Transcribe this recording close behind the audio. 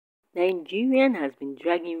Nigerian has been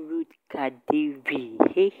dragging Ruth Kadiri.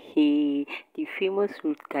 Hey, hey, the famous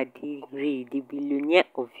Ruth Kadiri, the billionaire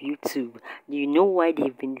of YouTube. Do you know why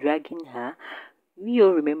they've been dragging her? We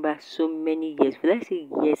all remember so many years, but let's say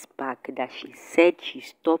years back, that she said she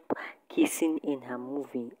stopped kissing in her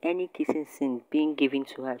movie. Any kissing scene being given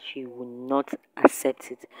to her, she will not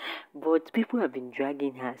accept it. But people have been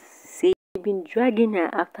dragging her. Say they've been dragging her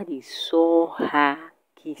after they saw her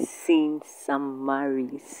kissing Sam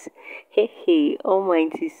Maurice. Hey, hey,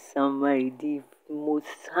 almighty Sam Maurice, the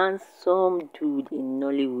most handsome dude in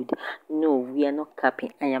Nollywood. No, we are not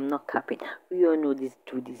capping. I am not capping. We all know this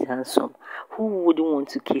dude is handsome. Who wouldn't want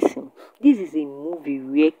to kiss him? This is a movie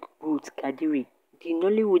where Ruth Kadiri, the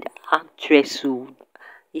Nollywood actress who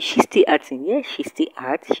is she still acting? Yes, she still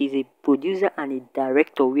acts. She's a producer and a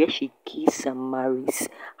director where she kissed Sam Maurice.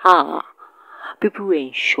 Ah, people were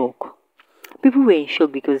in shock. People were in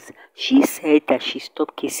shock because she said that she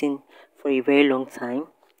stopped kissing for a very long time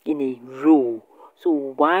in a row. So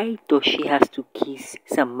why does she have to kiss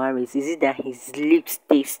Sam Maurice? Is it that his lips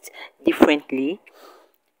taste differently?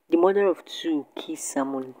 The mother of two kissed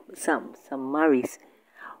Sam Maurice.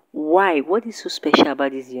 Why? What is so special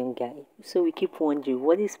about this young guy? So we keep wondering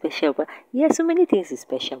what is special about. Yeah, so many things is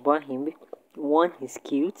special about him. One, he's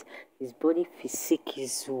cute. His body physique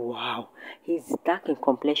is wow. He's dark in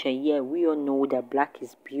complexion. Yeah, we all know that black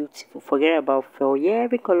is beautiful. Forget about fair. Yeah,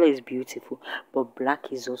 every color is beautiful, but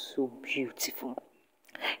black is also beautiful.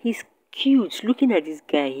 He's cute. Looking at this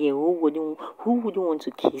guy here, who wouldn't want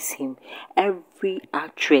to kiss him? Every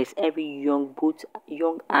actress, every both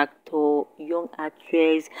young actor, young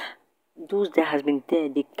actress, those that has been there,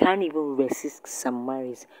 they can't even resist Sam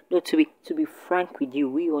Maurice. No, to be frank with you,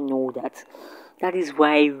 we all know that. That is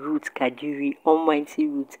why Ruth Kadiri, almighty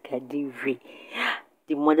Ruth Kadiri,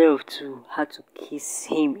 the mother of two, had to kiss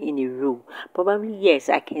him in a row. Probably yes,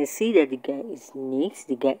 I can see that the guy is neat,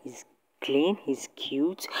 the guy is clean, he's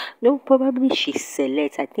cute. No, probably she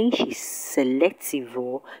selects. I think she's selective,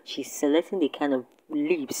 or she's selecting the kind of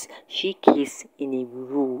lips she kiss in a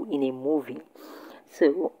row in a movie.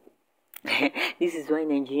 So this is why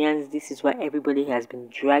Nigerians, this is why everybody has been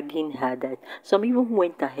dragging her. That some even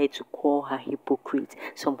went ahead to call her hypocrite.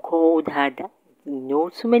 Some called her that,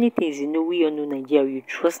 so many things. We all know Nigeria. You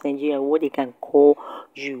trust Nigeria, what they can call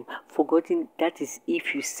you. Forgotten, that is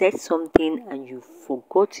if you said something and you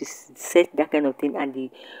forgot to say that kind of thing,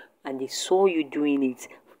 and they saw you doing it.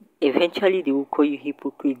 Eventually, they will call you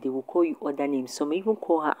hypocrite. They will call you other names. Some even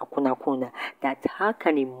call her akuna. That how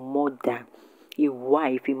can a mother, a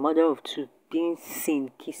wife, a mother of two, being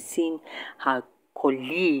seen kissing her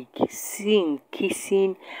colleague, seen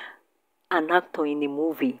kissing an actor in a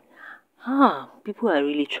movie? People are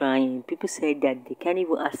really trying. People said that they can't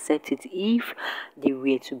even accept it. If they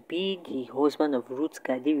were to be the husband of Ruth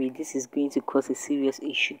Kadiri, this is going to cause a serious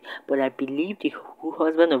issue. But I believe the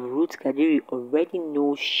husband of Ruth Kadiri already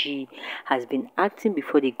knows she has been acting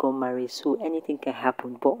before they got married, so anything can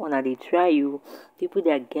happen. But on they try you, people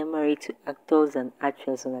that get married to actors and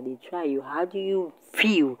actresses, on they try you, how do you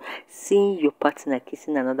feel seeing your partner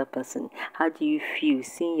kissing another person? How do you feel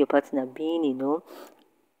seeing your partner being,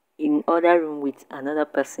 in other room with another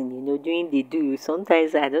person, doing the do?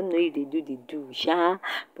 Sometimes I don't know if they do the do,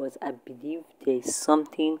 but I believe there's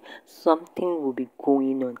something will be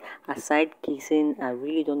going on. Aside kissing, I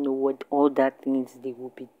really don't know what all that things they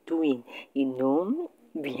will be doing,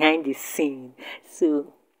 behind the scene.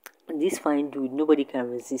 So this fine dude, nobody can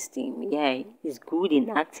resist him. Yeah, he's good in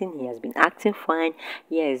acting. He has been acting fine.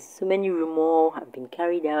 Yes, so many rumors have been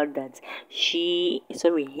carried out that he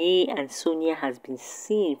and Sonia has been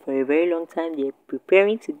seen for a very long time. They're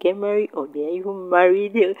preparing to get married, or they're even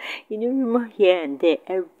married. Rumor here and there.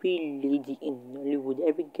 Every lady in Nollywood,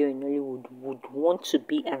 every girl in Nollywood would want to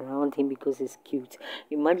be around him because he's cute.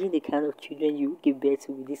 Imagine the kind of children you give birth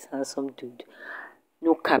to with this handsome dude.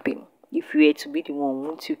 No capping. If you were to be the one,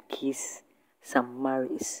 won't you kiss Sam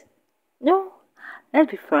Maurice? No,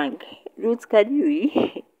 let's be frank. Ruth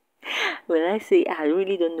Kadiri. When I say I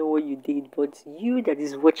really don't know what you did, but you that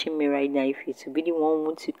is watching me right now, if you're to be the one,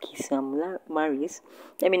 won't you kiss Sam Maurice?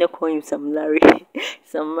 Let me not call him Sam Larry.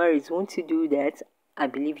 Sam Maurice, won't you do that? I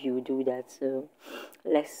believe you will do that. So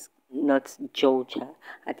let's not judge her.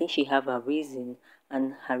 I think she have a reason,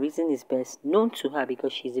 and her reason is best known to her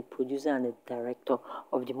because she's a producer and a director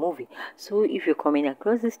of the movie. So if you're coming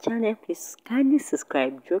across this channel, please kindly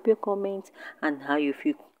subscribe, drop your comments and how you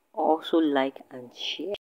feel, also like and share.